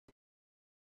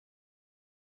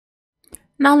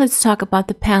Now let's talk about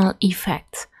the panel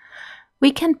effects. We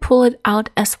can pull it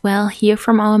out as well here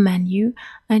from our menu.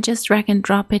 I just drag and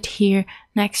drop it here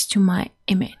next to my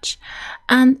image.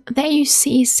 And there you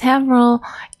see several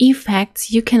effects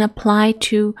you can apply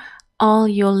to all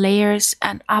your layers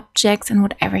and objects and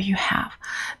whatever you have.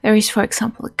 There is, for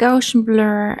example, a Gaussian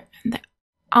blur, and the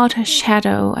outer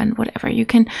shadow, and whatever. You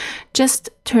can just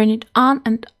turn it on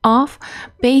and off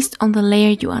based on the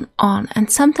layer you are on.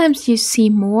 And sometimes you see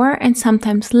more and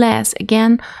sometimes less,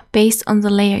 again, based on the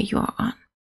layer you are on.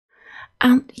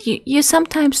 And you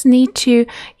sometimes need to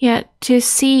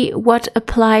see what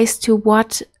applies to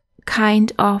what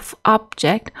kind of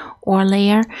object or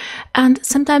layer. And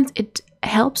sometimes it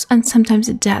helps and sometimes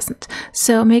it doesn't.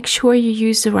 So make sure you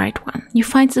use the right one. You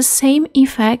find the same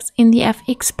effects in the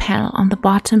FX panel on the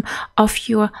bottom of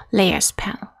your layers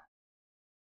panel.